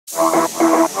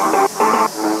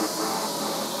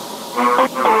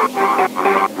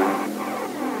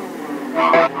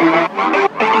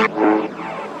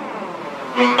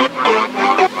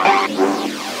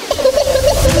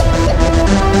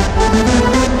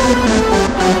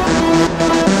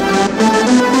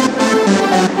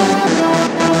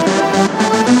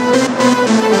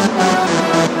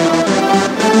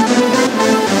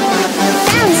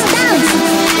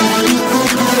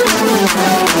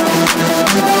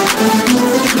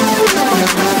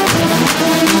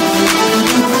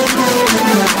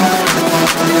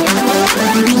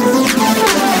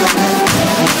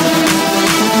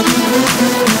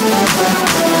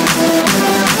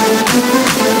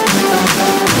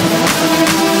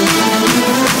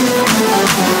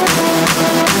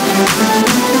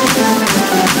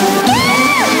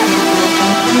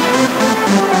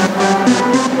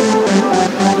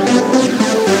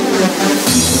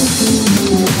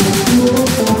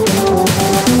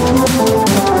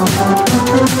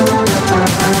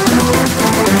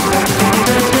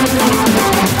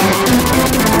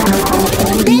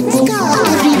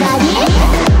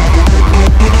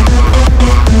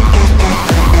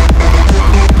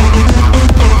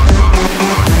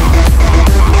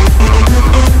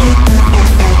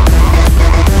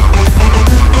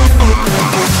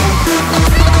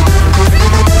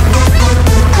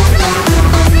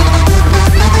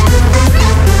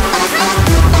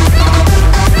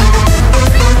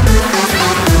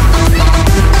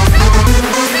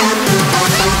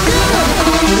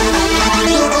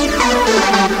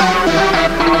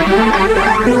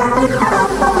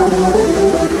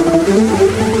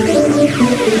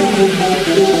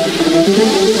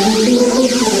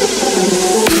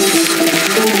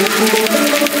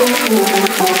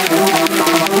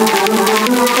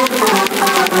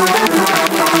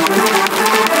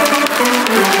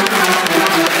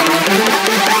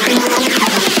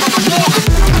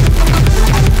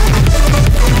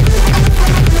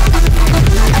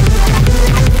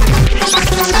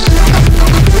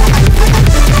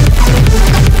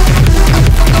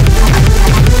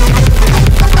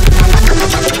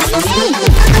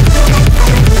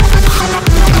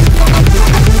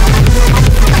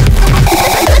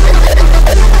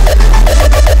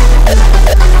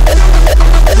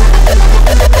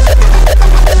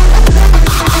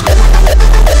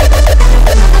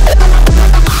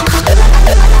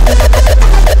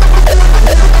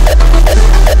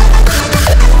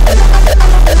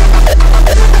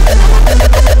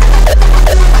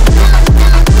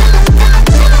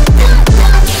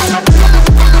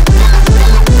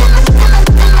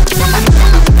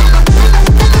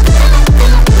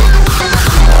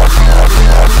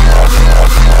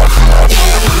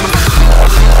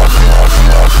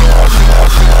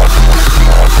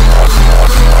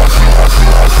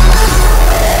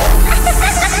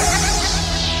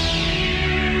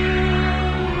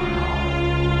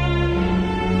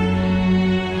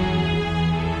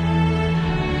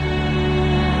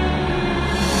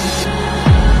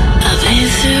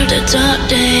dark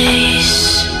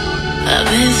days, I've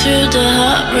been through the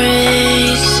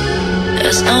heartbreaks.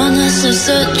 As honest as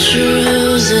the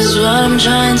truth is what I'm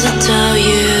trying to tell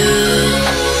you.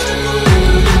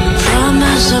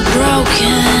 Promise are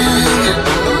broken,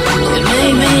 it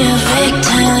made me a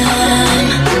victim.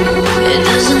 It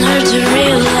doesn't hurt to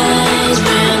realize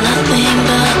we're nothing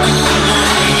but a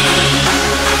lie.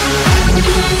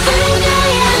 Think I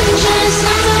am just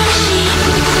a machine,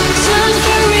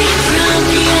 suffering from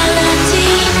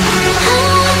reality.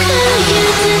 How could you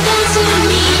do that to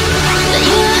me? That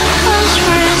your hush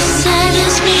for as sad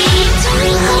as me.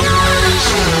 Too harsh,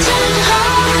 too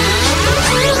harsh,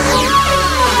 too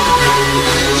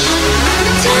harsh,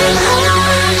 too harsh.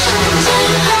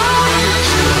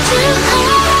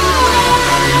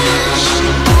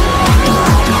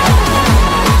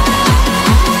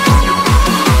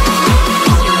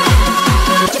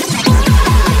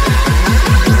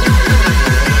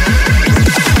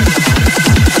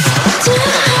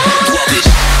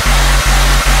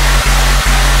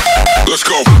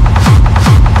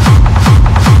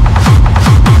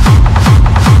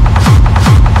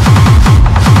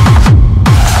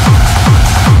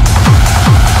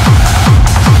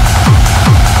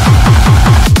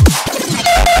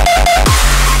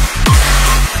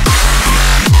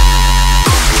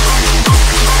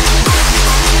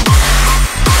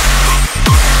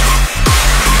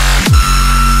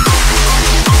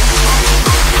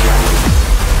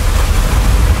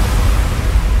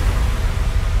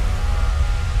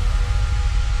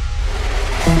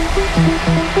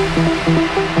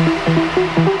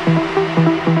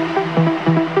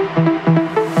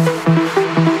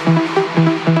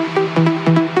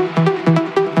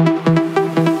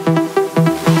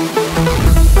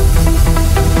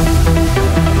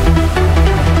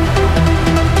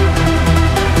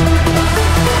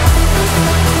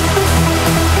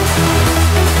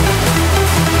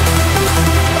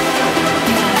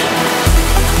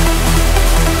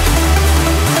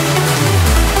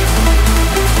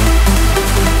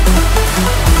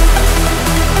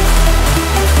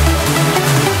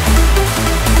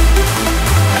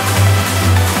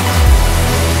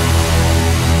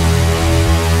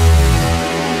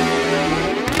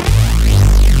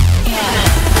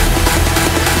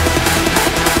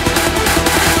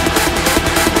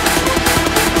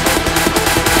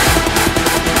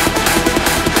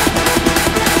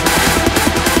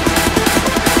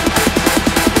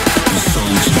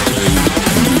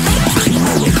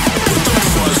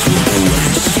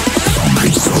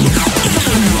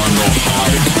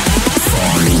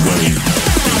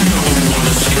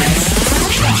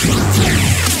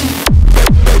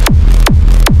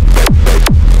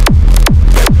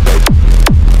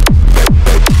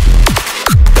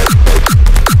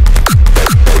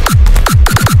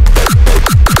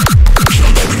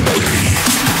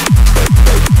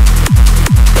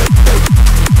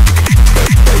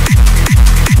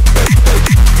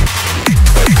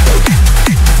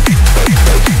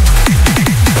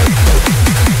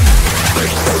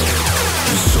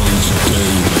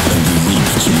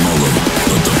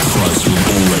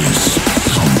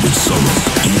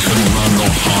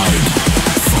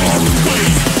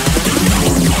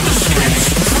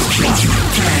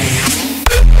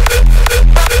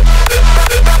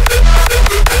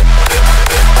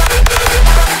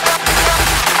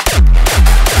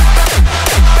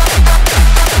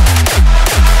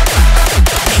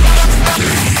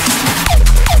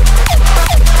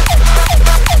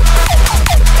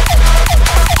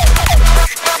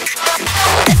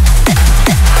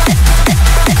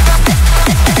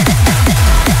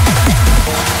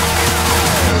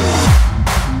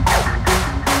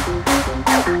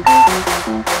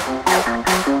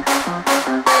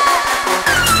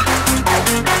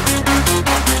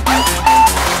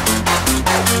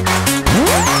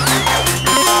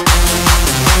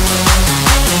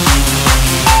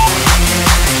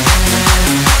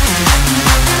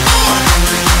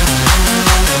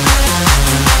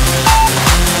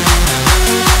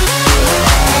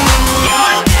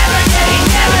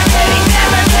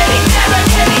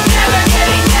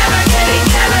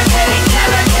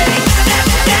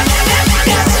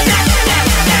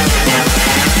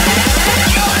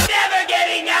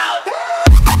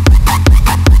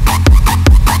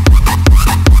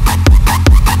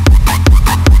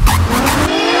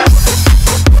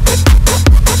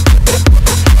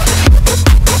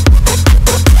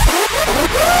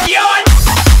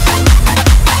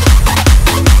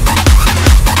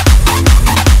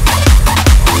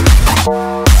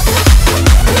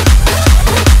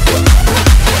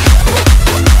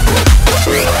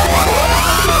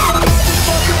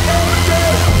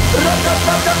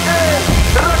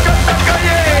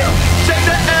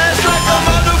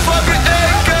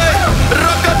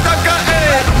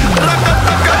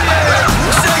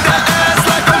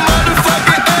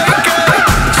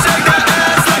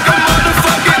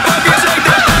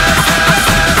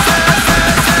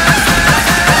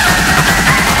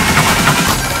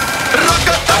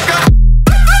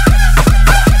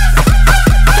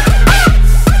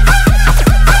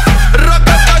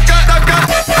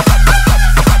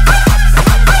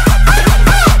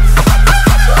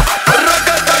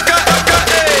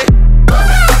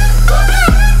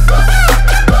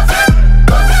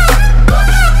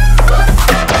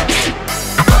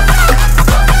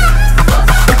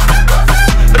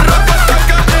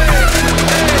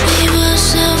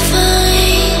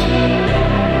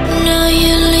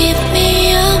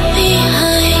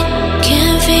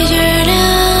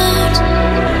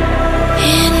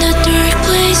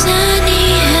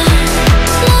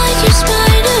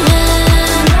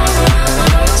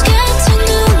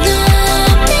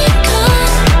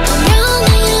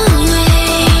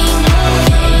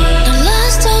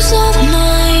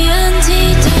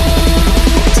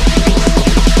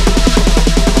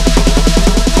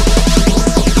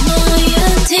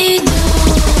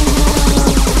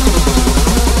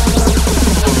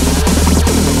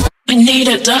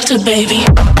 need a doctor, baby.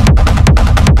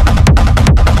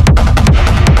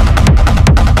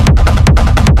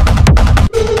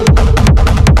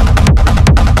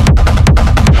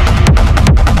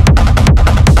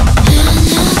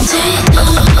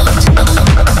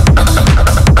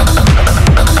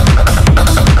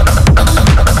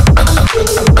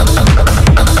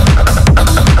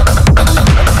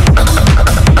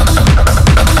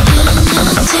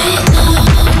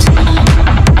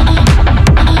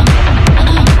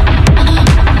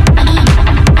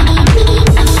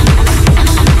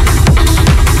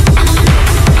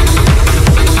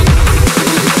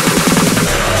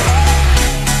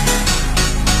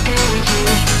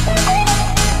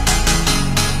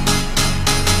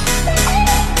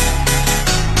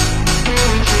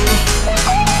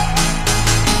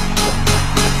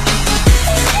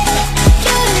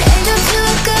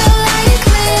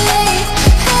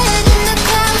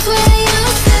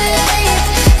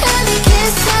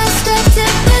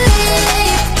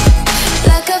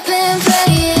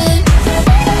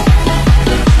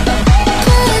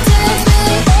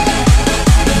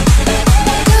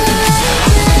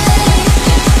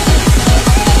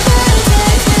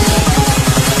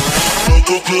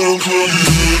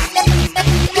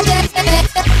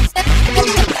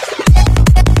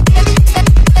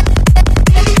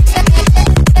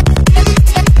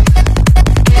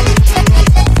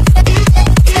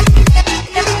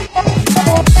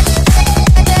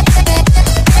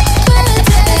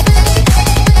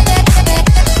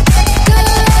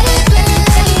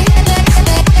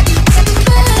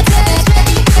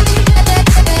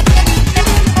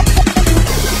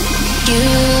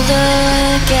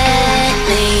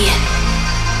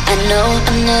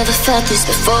 Felt this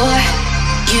before.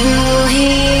 You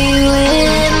here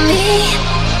with me,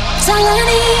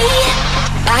 Solani.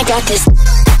 I got this.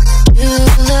 You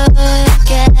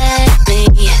look at me.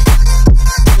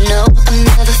 No, I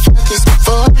never felt this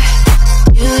before.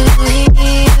 You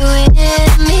here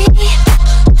with me,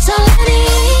 Solani.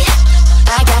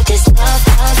 I got this love,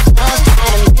 love, love.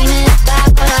 I don't mean it about,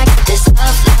 but I got this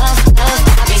love, love, love.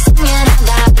 I be singing out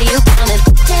loud, but you come and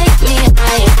take me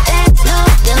higher. There's no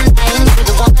denying you're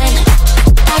the one.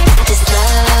 I got this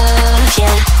love,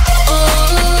 yeah.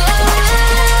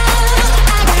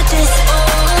 I got this.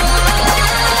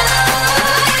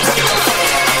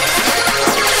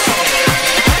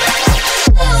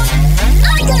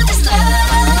 I got this love.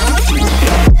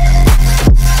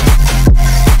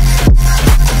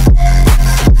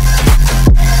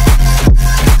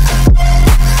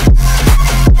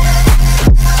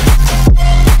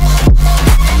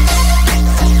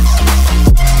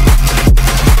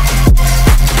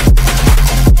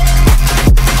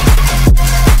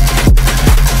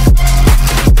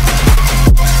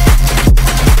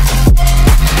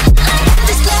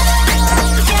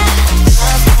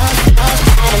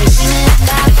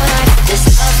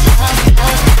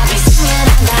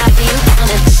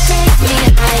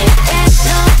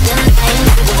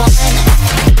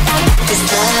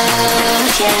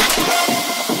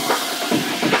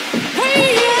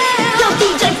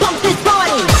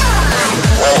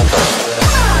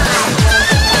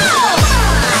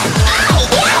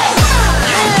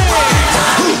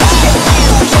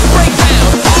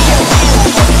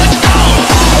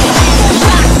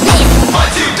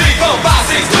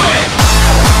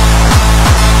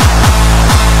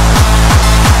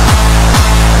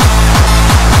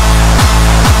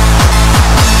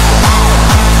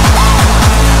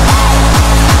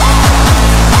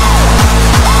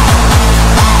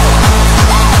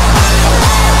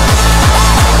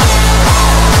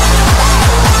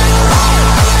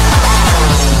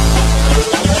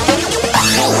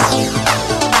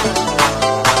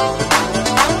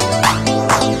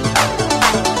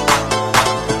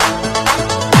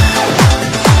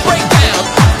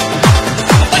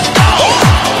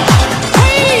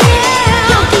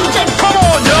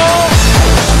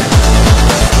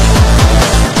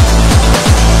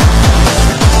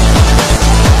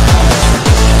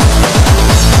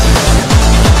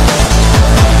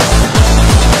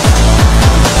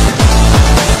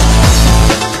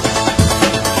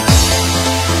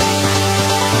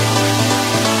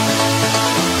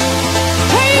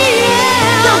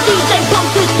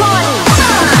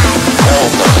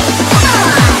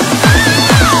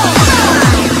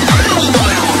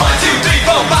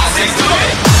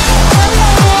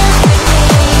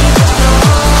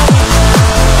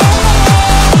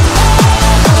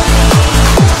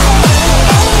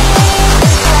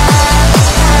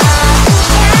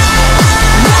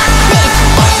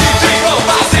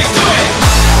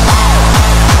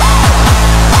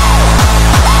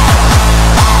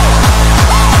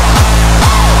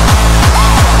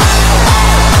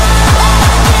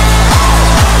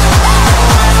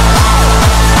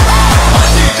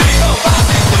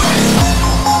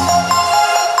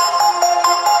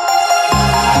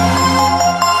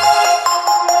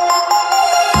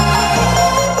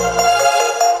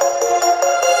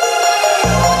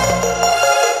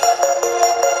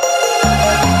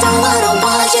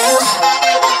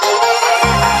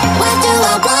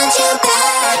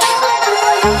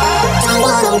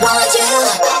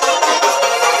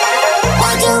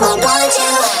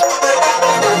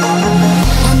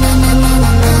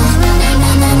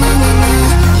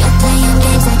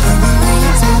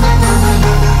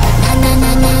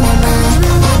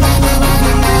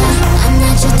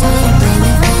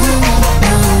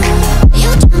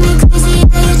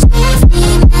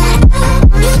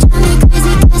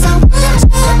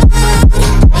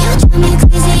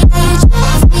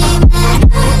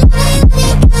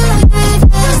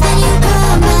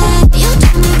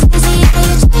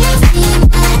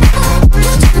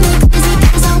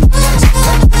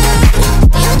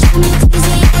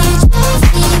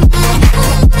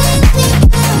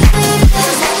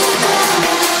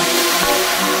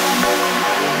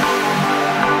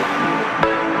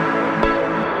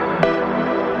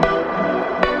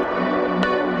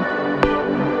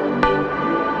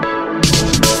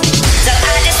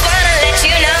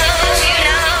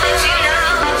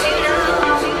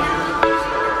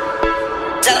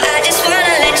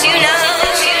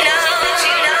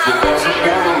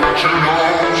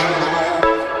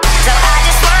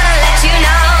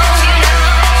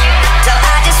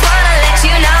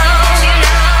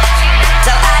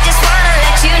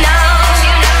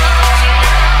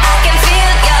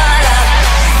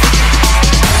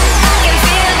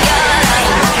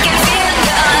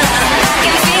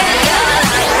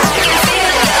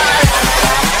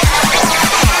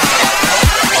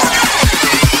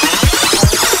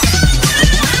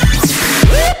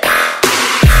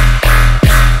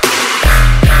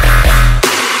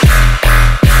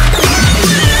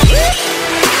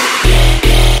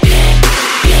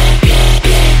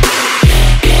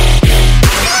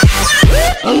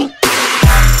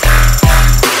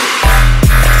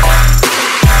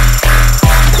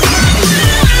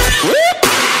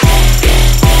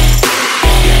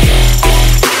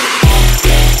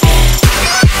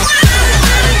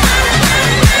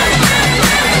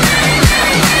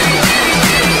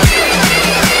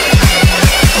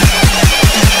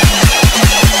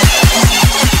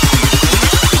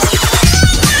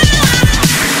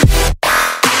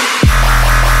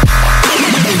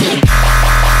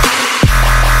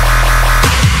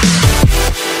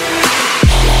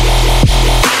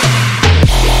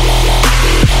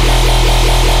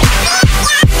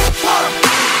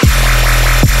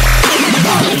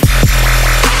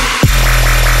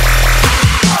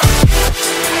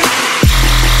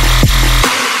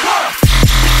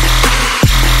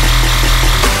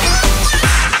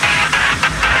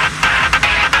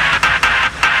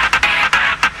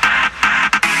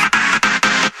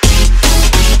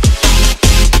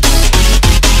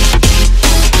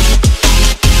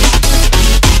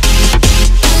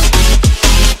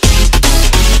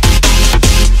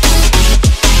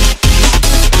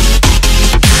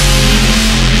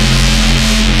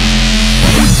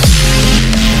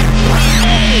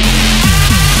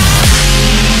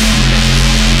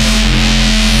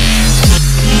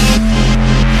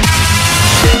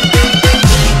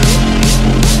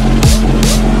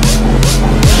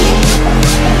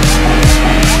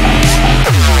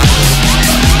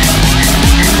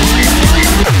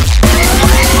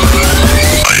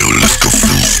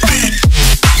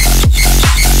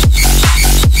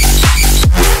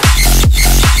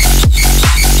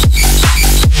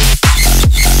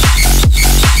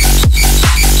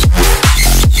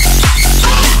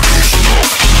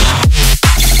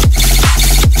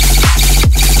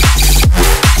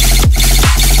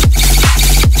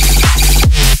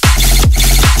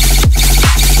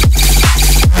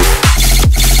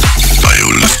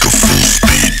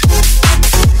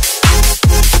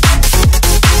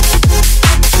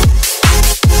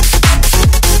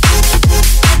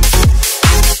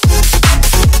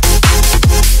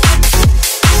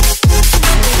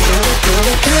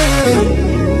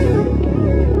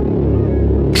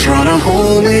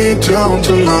 down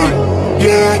tonight.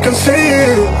 Yeah, I can see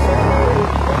it.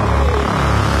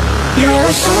 You're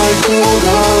a psycho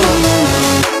girl,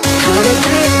 kinda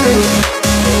deep,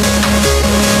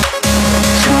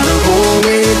 trying to hold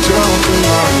me down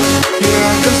tonight.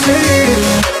 Yeah, I can see it.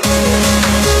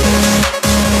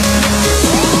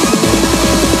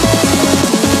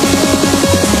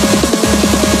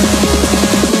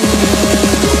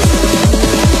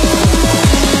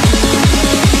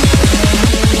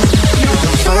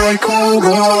 Psycho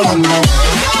girl, I know.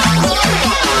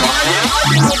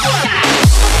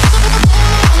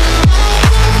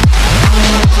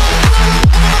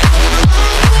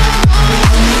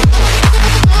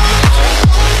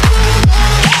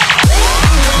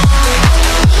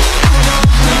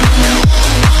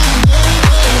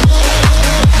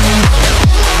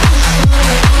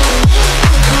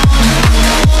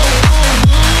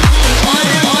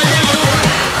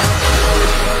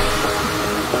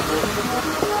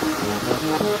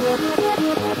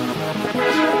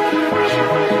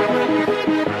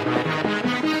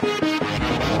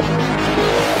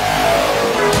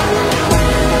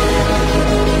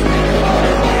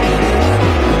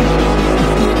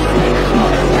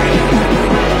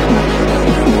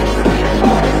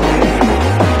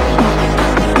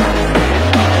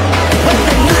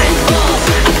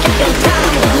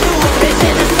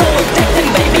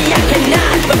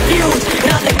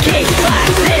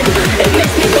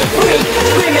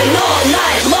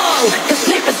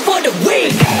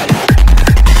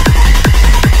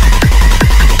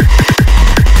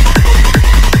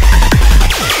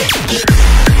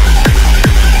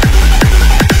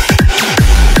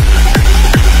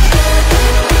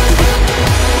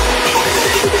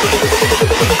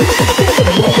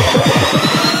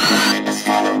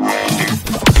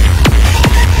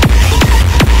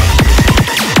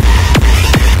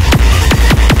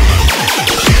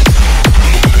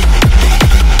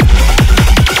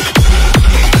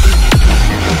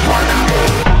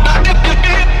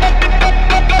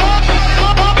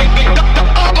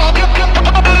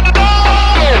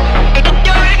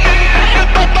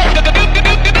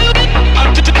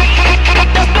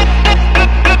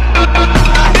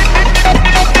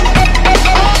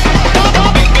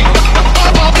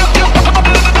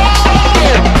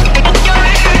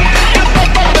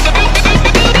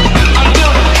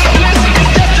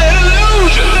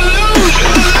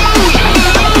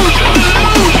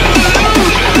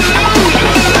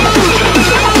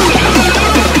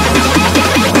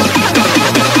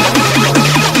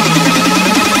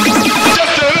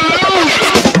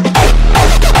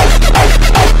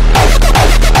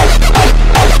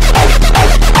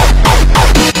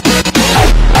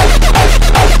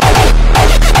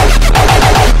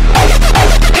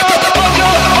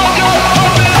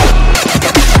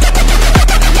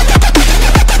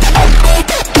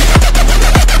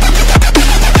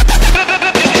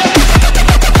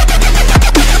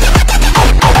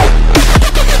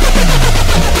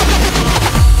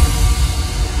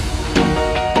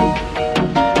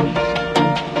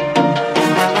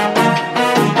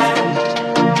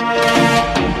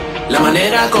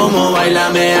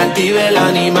 me active el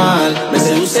animal, me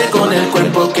seduce con el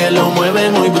cuerpo que lo mueve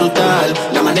muy brutal.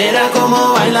 La manera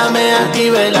como baila me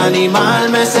active el animal,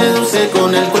 me seduce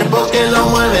con el cuerpo que lo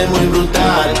mueve muy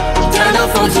brutal. Turn up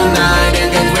for tonight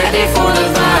and get ready for the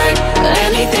vibe.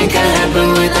 Anything can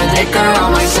happen with a liquor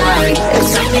on my side.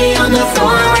 Set me on the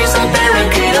floor, raise a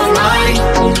barricade of mine.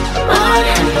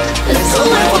 Let's do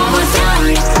it one more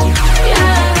time.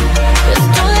 Yeah, let's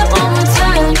do it one more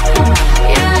time.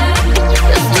 Yeah,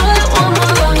 let's do it one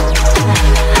more.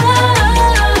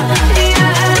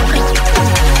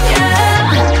 Yeah,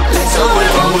 let's do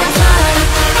it one more time.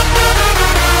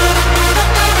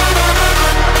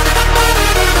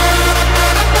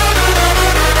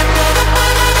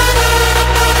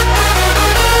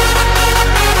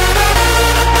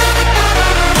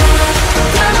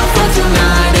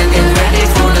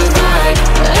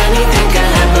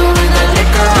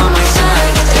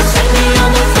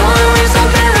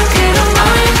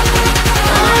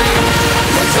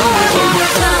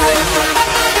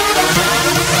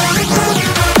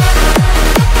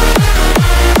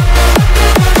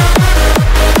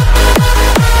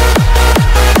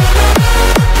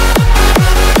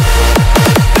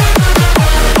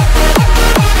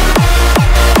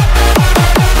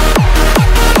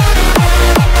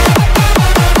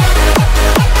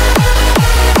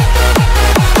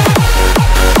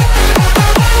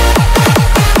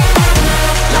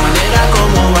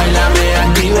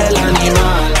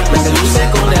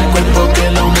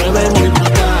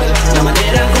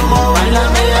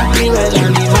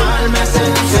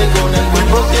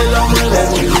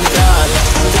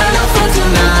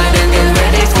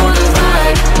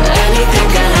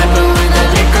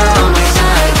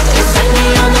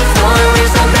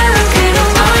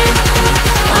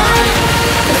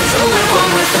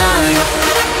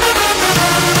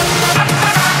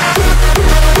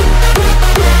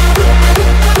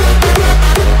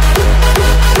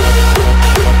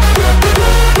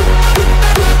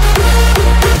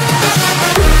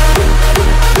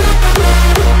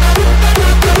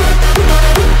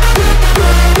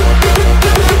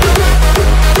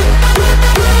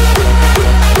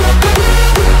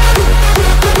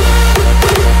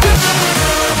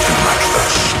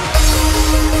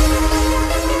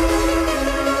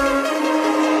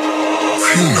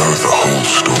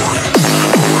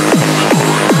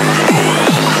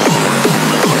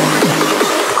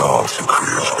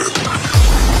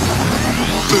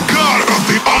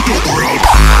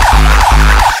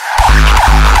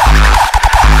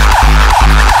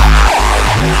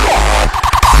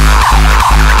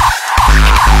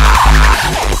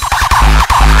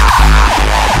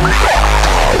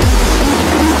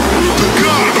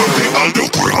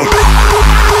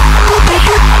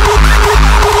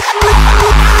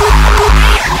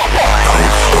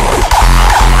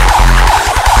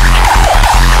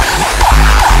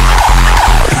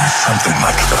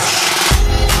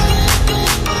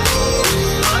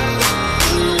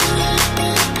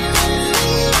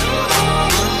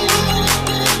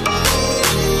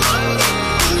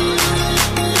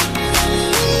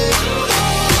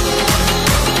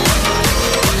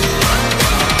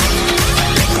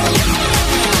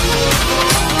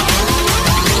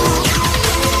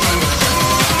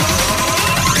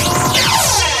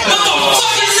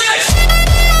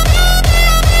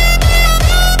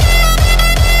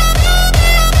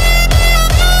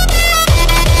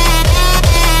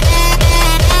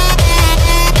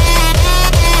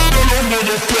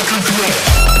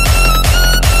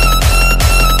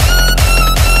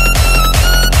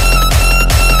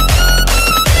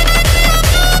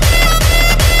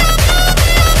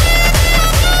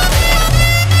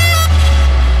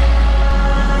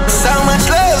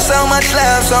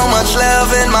 So much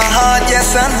love in my heart,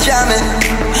 yes, I'm jamming.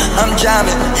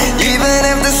 Even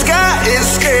if the sky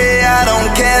is gray, I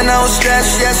don't care, no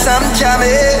stress, yes, I'm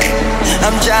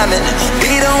jamming.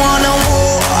 We don't want no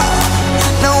war,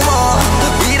 no more.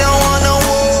 We don't want no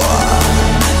war,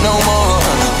 no more.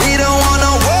 We don't want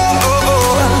no war,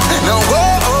 no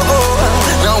war,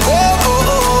 no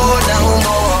war, no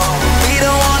more. We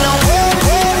don't want no war.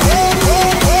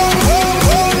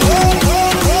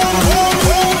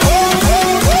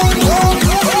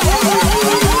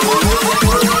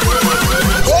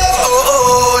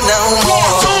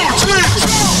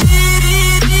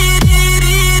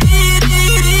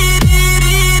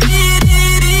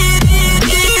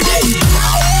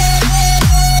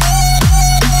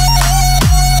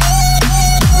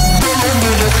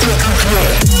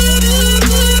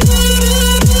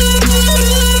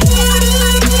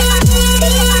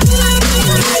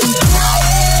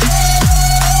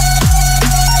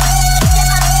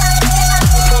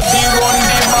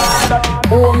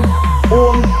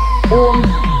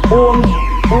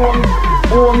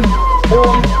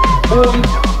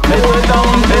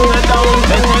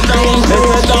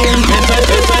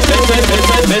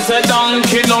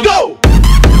 Go!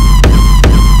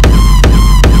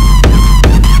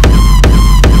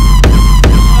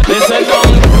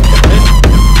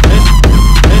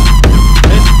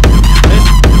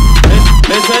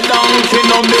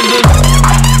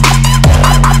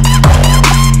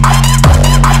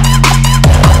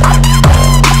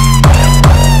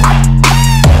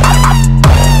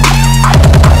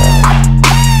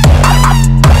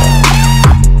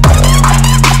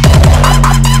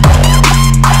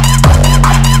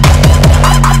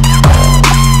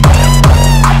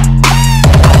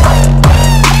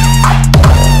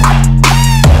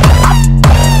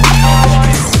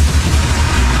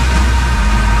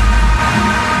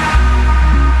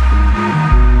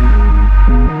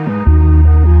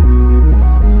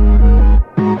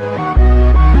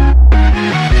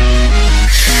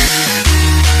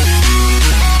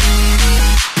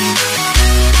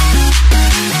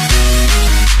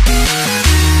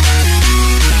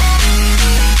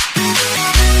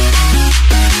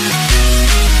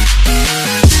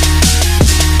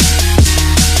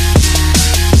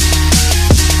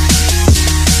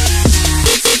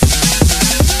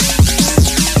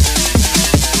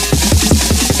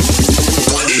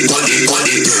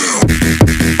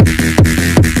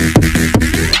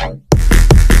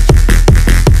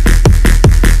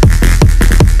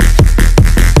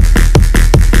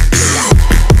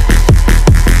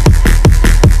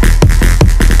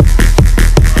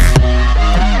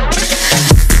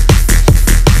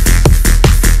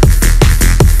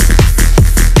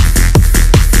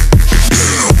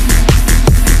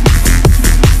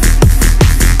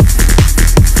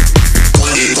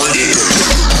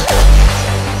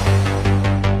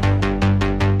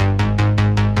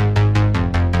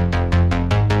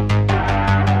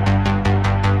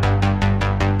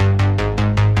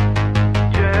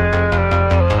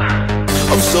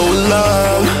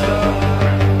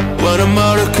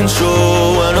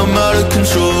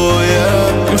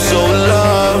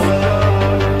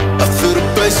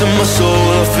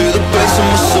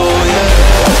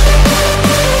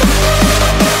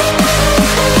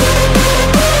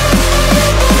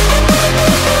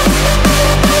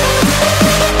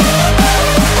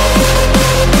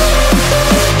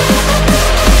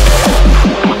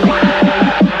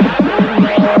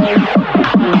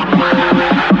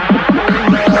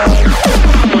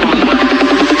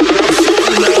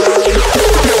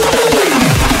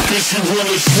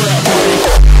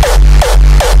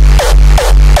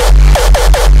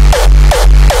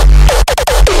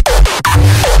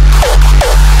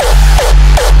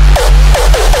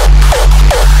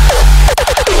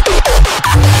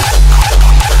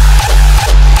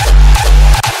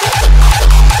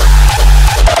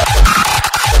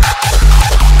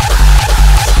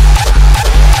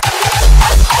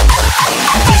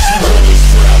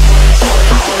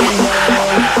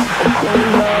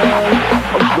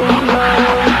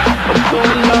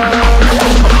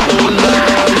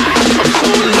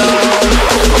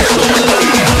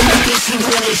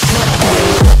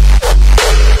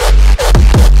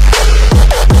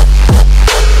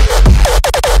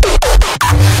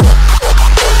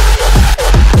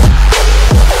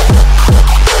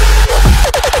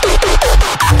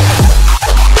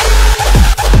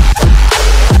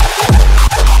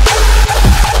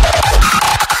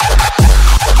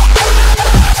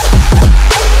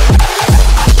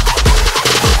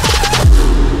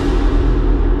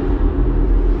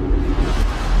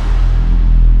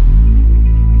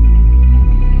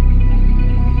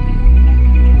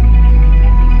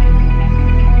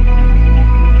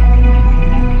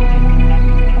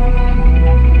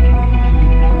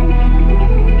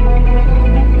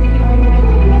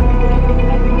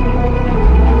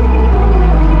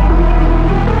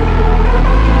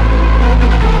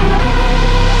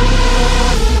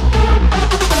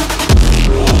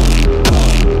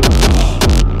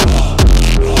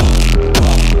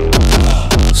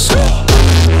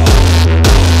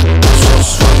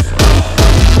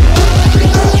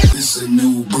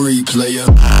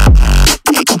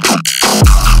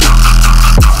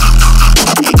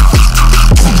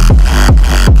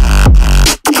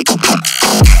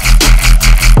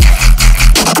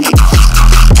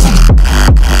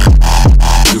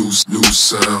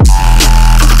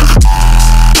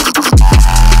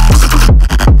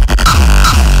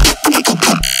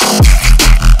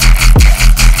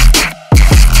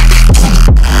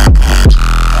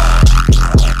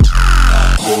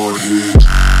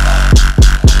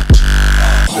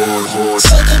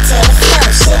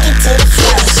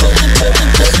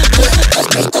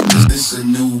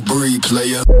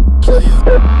 player, player.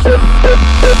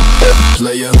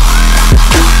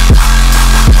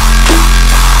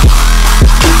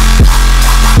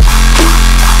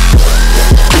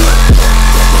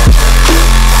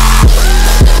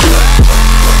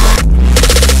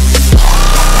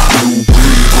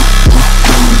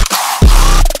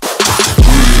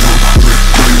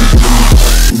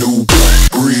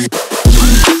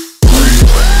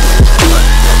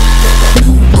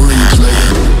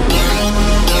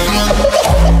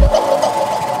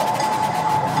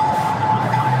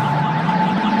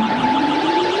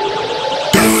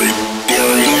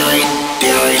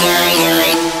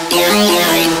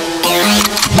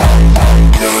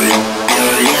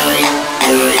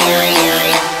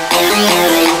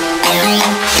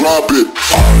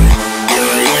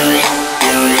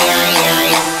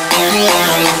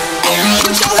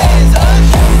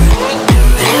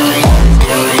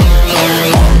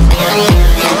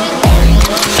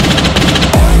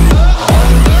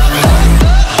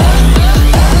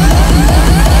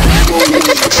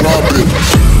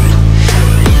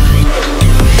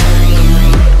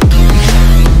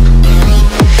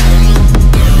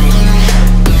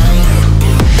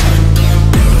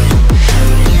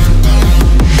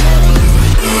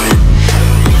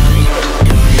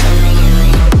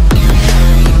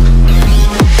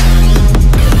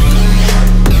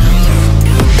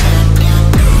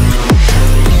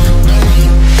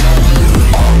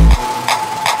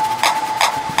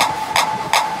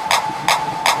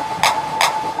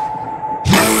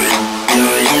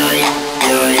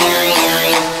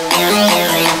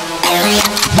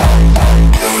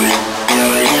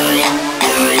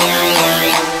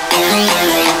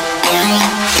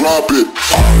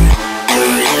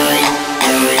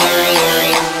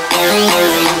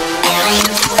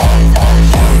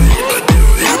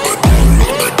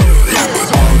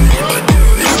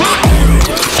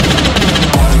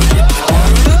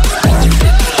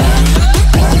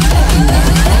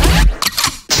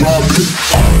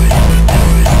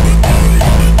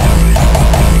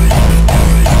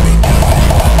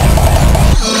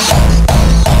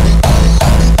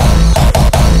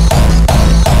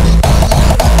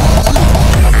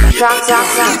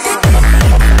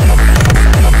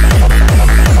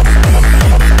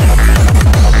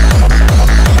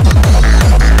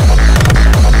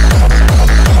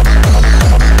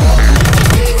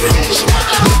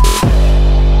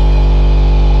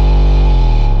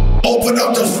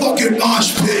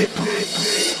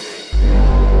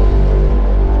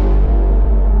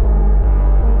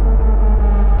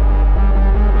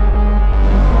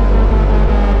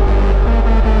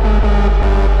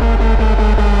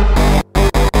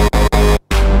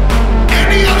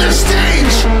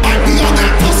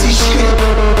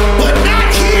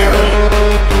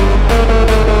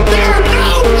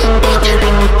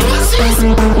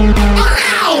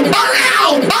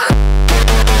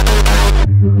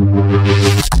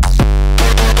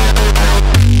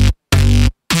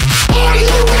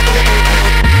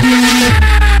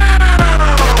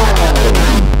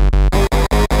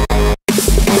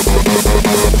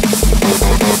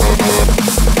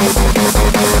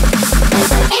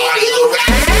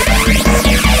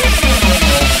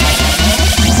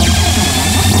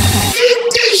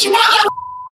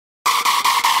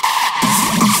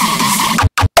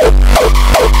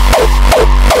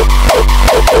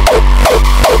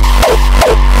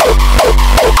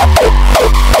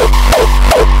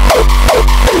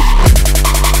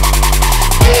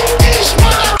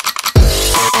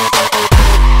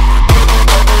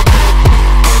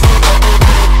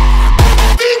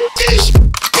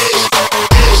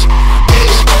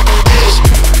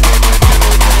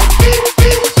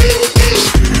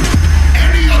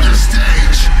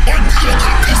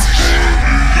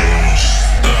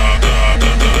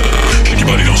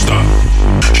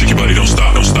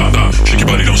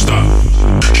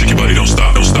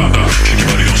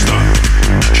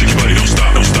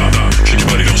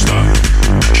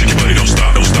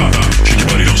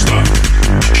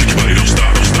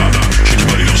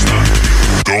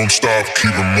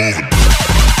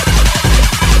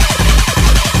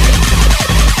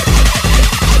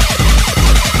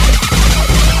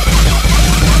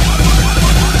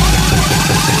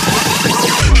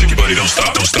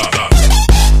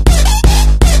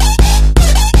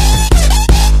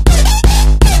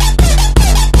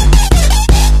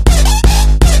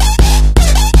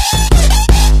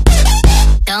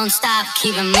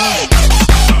 keep it moving.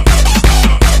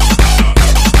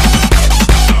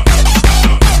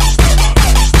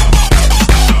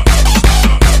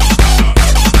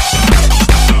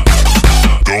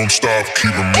 Don't stop,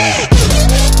 keep it moving.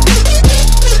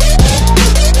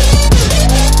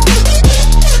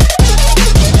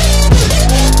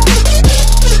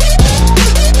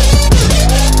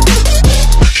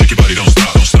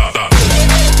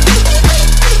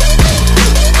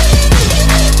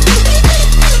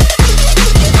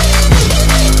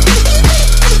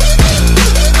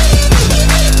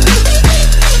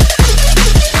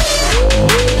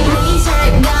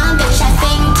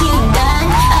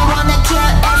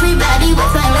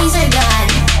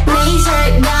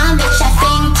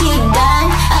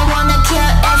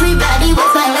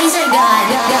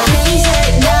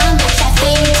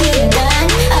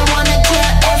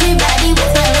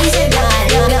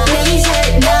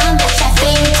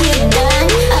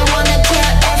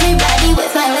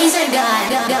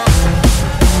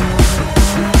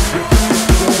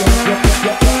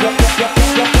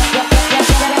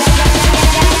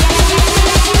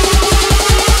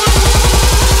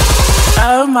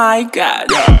 my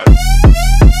god.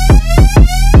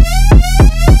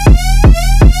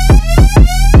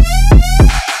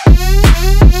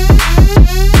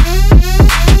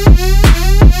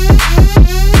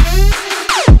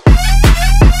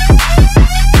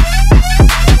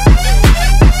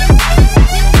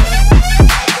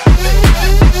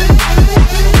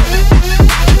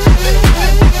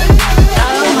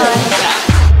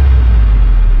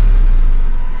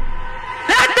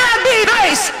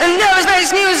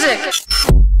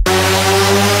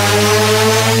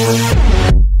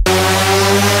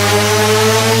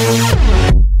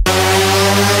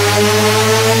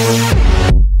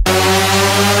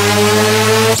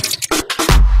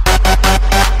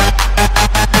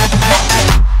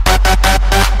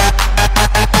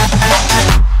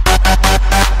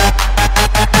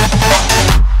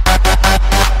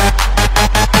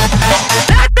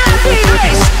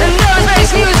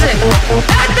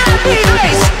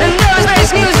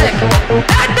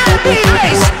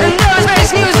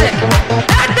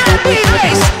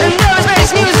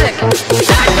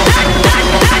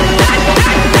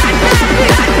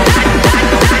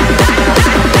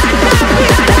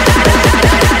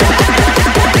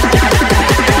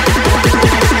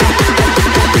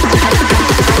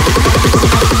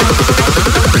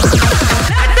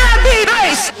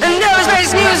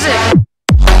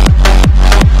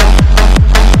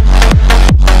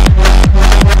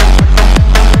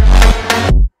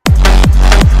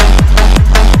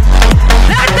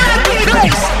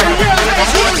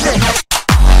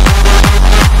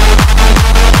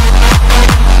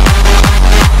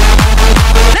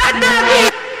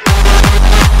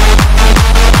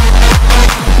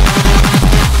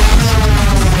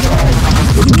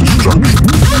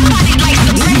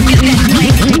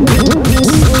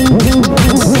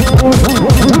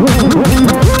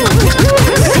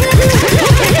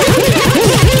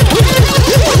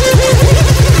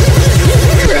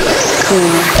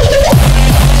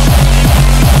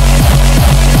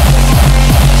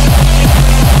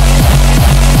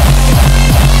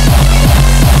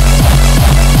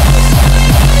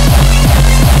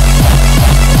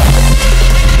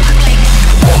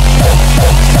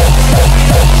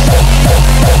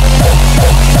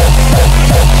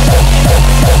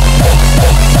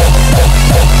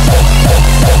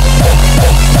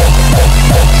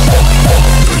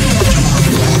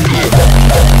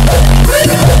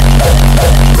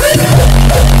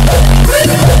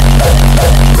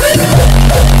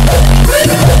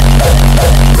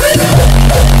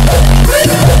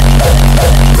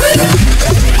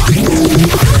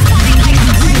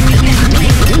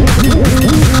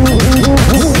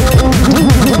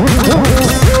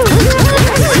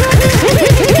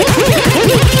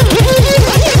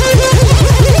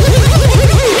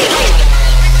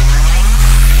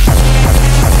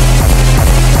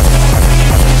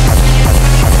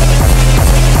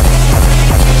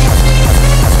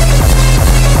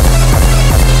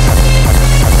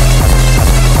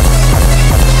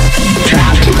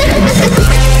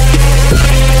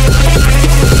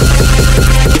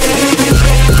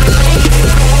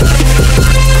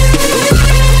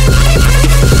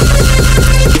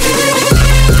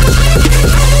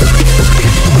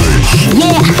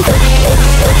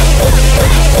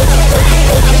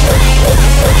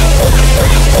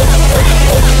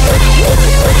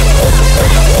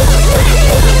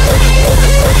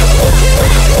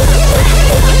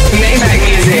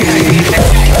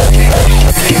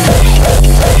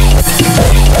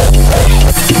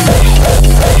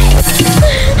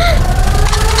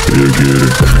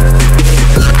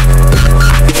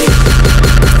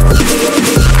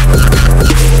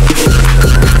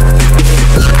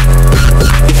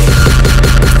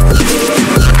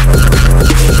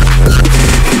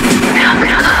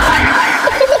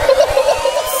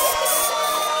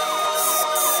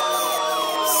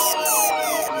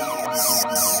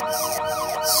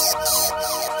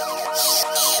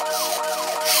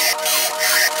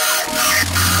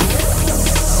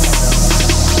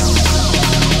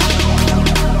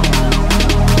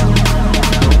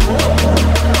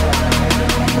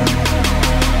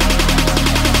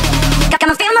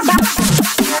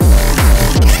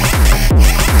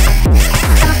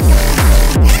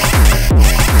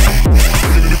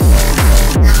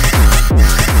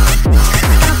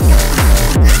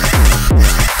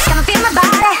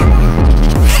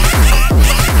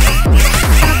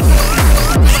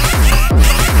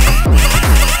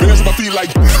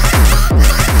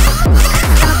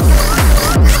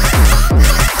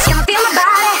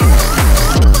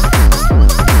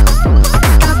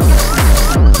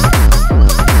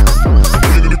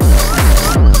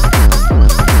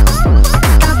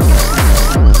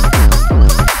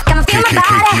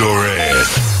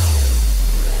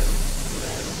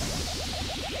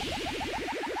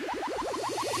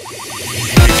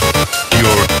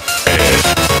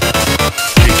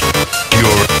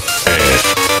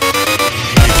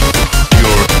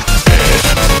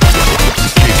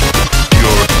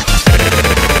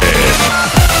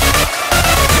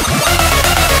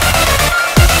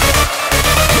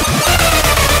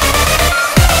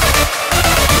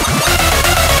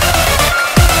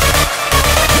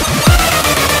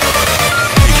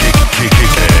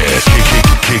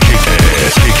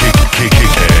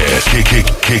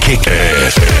 kick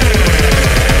ass.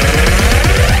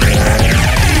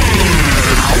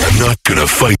 I'm not gonna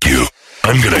fight you.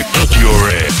 I'm gonna kick your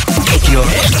ass. Kick your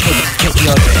ass. Kick your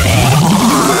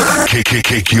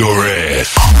ass. Kick your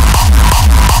ass.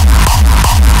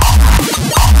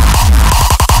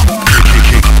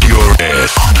 Kick your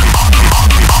ass.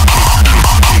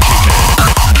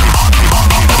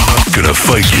 I'm not gonna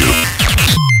fight you.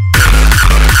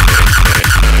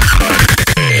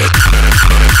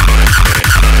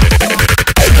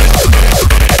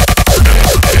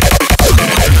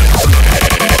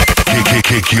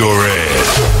 Kick your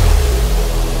ass.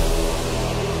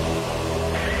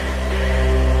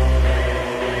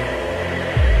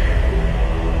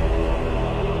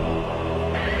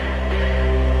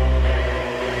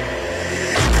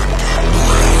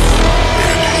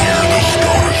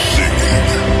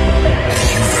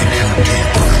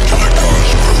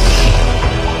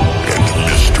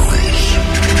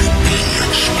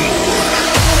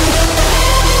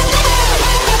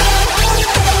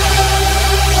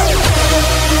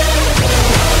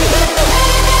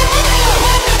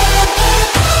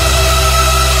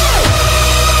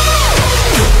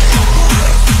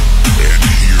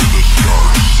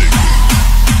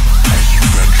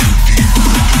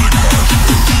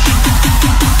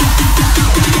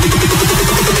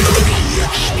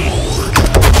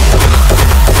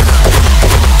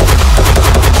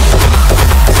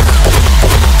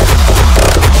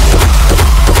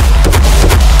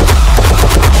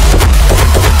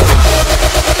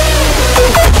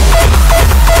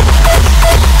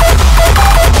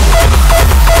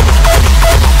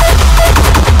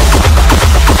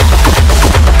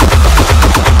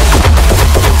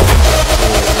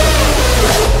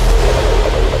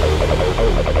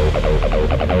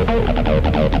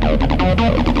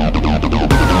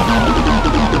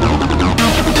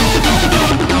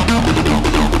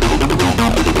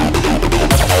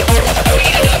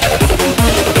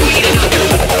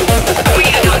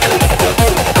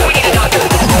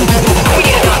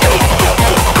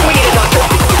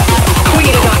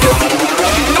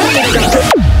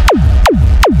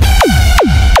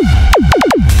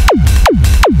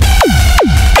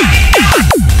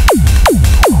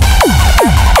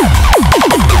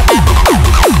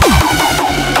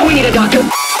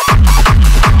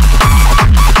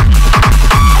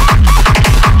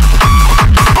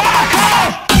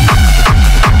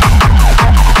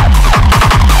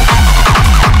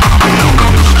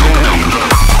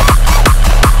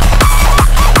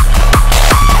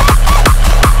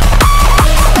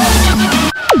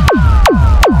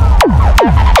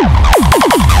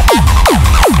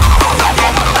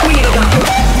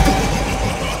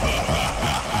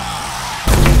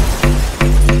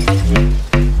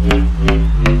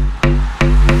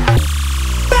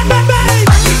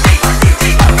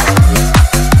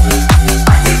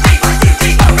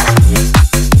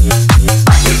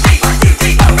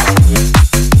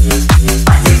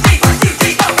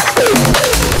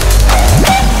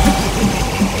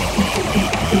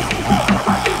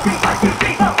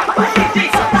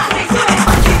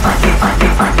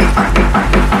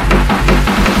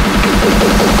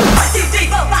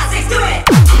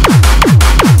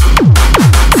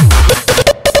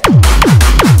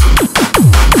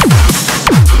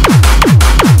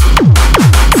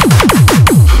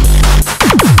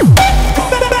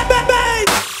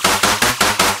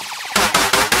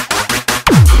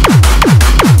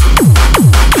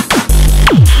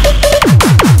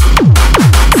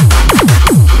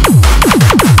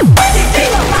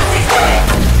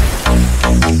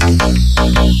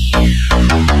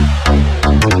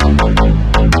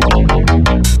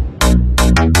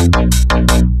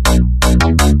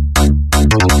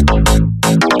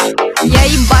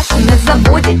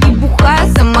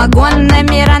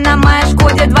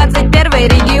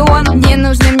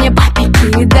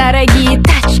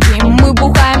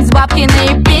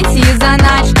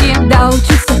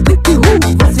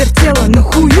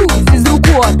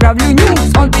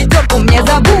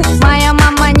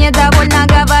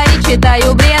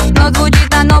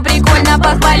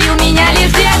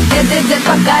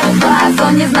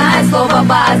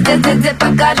 Дед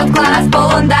покажет класс,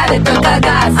 полон давит только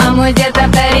газ. А мой дед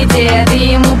авторитет,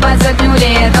 и ему по 100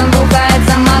 лет. Он бухает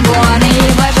самогон и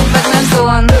ебашит под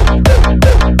сон.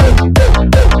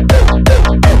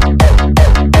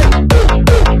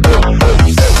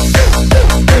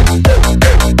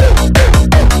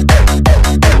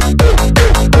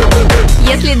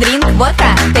 Если дринк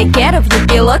водка, take care of you,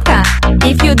 пилотка.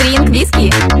 If you drink whiskey,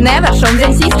 never show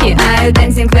them сиськи. I'm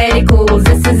dancing very cool,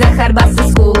 this is a hard bass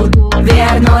school. We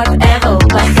are not evil,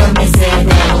 but for me say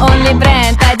Only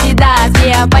brand Adidas,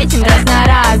 we are fighting раз на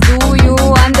раз. Do you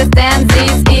understand?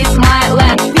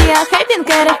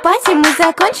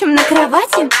 закончим на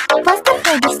кровати. Пастор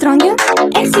Хайдер Стронгер,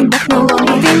 эксит бахнул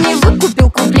он. Ты не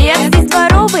выкупил куплет, здесь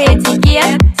дворовый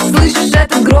этикет. Слышишь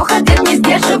этот грохот, дед не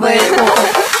сдерживает хохот.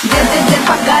 Дед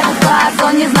покажет класс,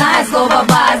 он не знает слова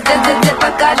бас. Дед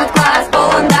покажет класс,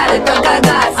 полон давит только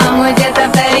газ. А мой дед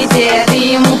авторитет,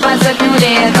 и ему под 100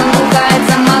 лет. Он бухает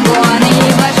самогон и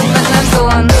ебашит под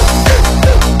шансон.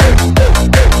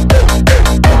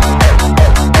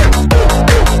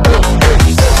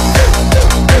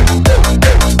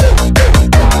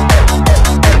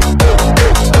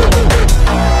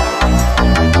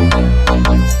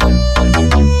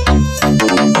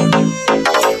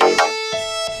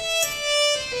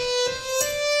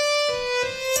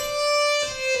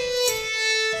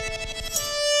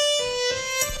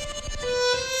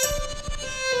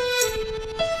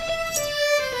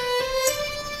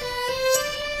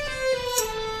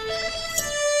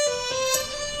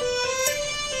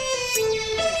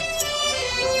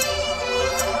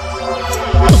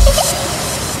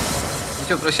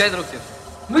 Че, прощай, друг ты?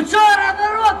 Ну чё,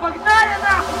 народ, погнали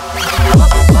нахуй!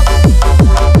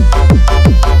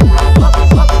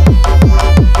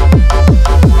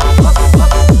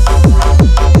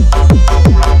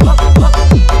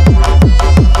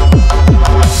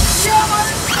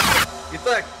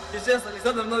 Итак, сейчас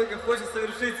Александр Новиков хочет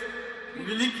совершить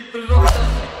великий прыжок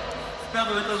с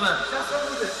 5-го этажа. Сейчас все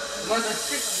будет. Можно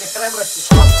стих для храбрости.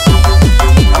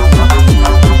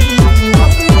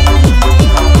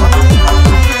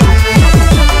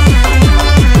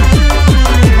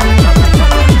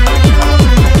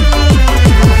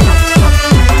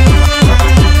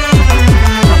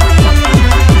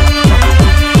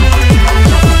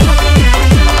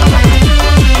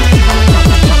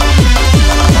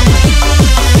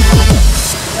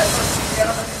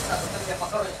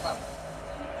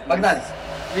 Погнали.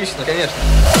 Отлично, конечно.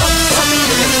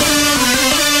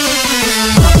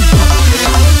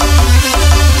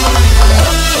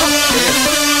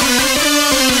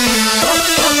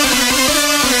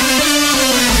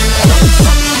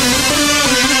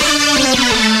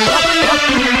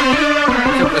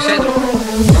 Все, прощай, друг.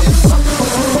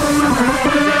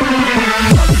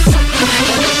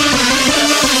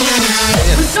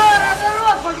 Ну чё,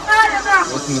 народ, погнали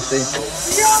нахуй! Вот мы стоим.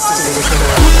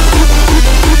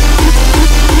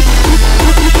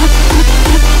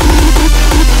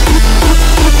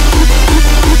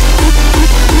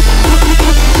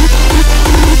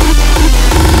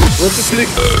 Вот и клик.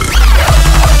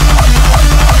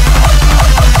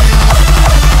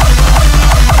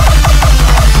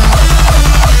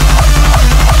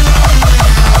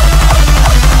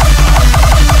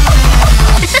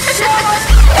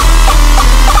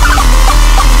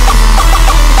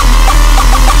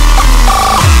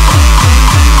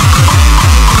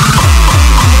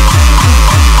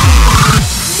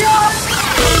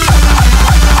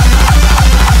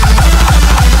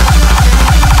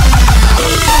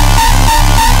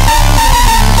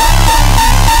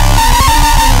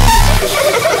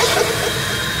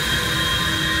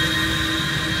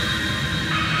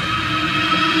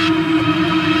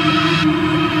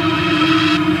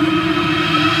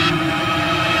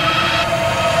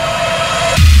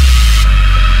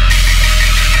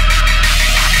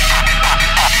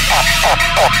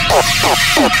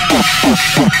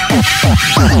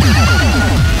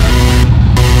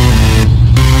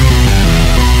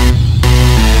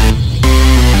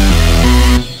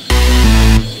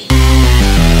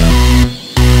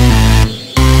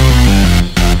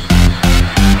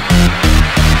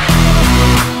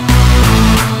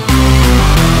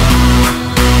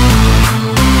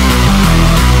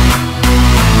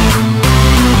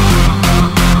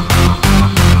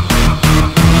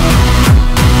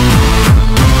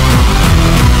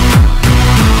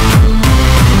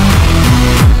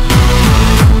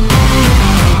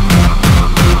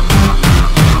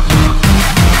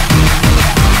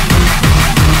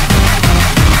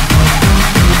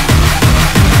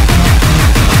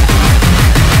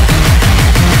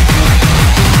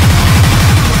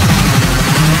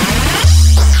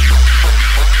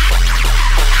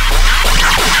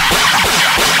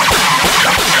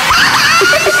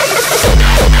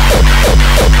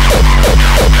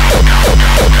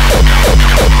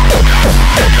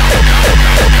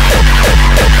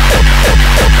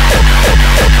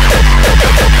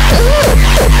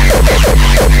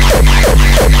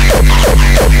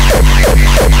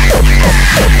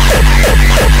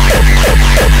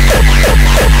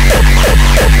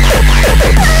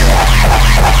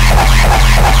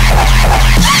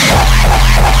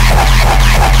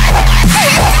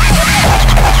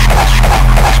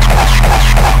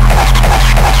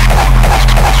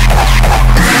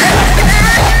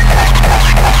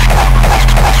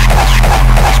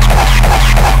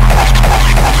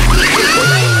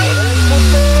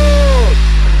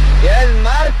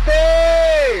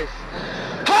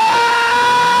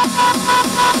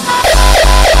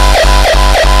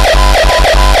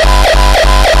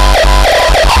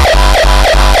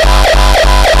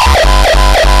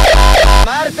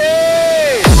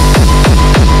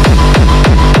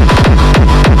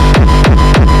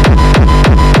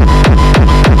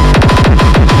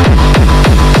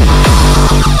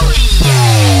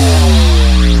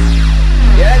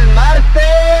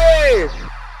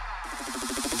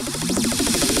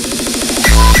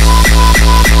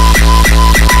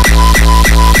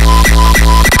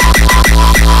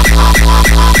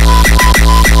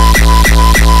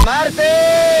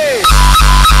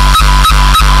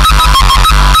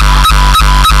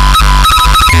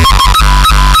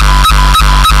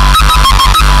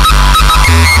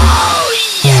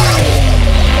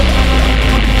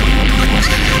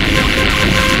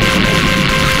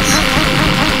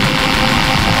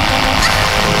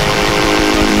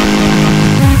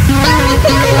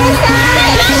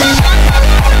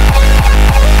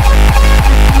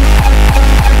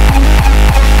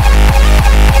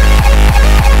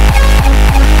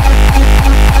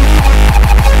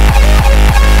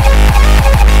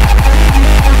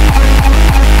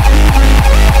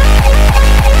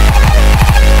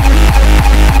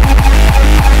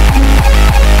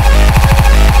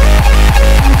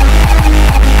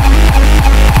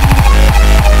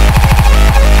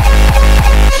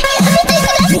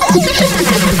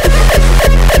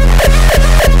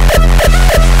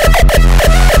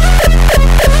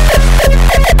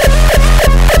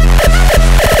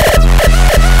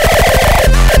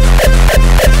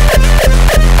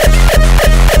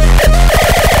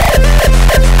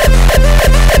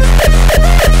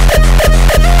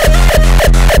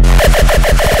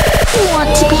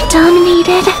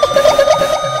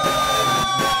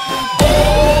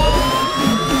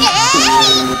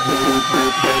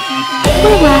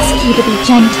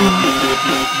 gentle.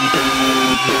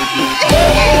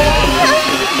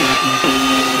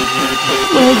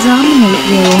 We'll dominate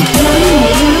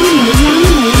you.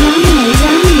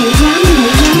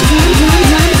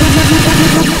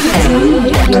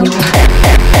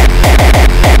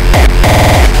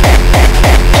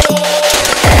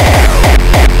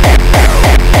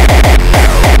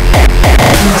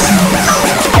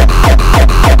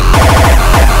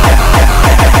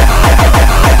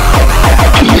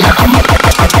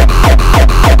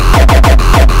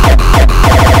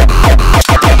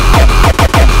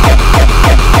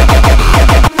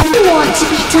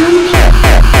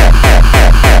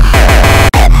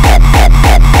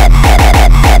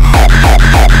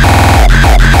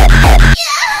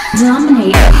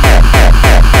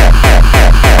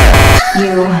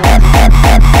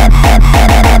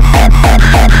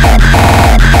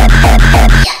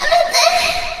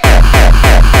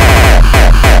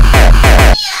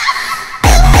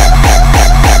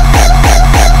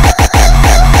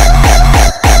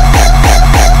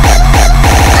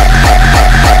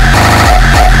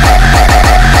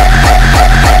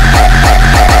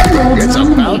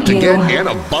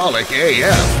 Anabolic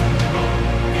AF.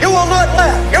 You will not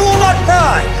laugh. You will not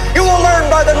cry. You will learn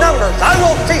by the numbers. I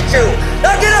will teach you.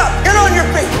 Now get up. Get on your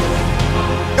feet.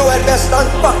 You had best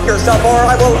unfuck yourself or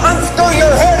I will unscrew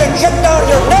your head and get down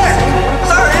your neck.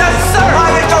 Sir, yes, sir.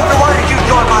 Private Joker, why did you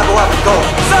join my beloved goal?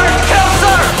 Sir, kill,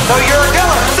 sir. So you're a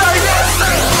killer. Sir, yes, sir.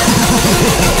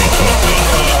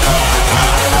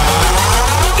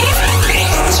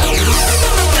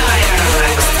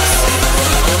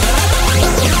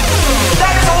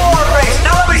 That's a war face.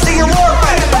 Now let me see your war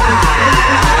face.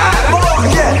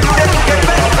 Bullshit. You didn't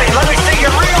convince me. Let me see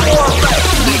your real war face.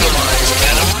 Legalized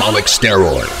anabolic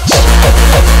steroids.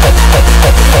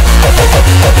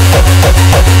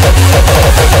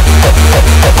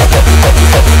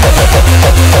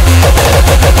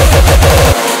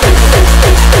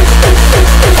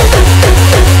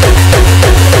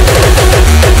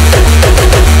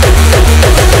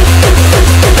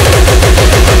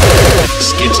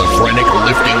 Schizophrenic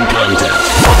lifting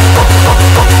contest.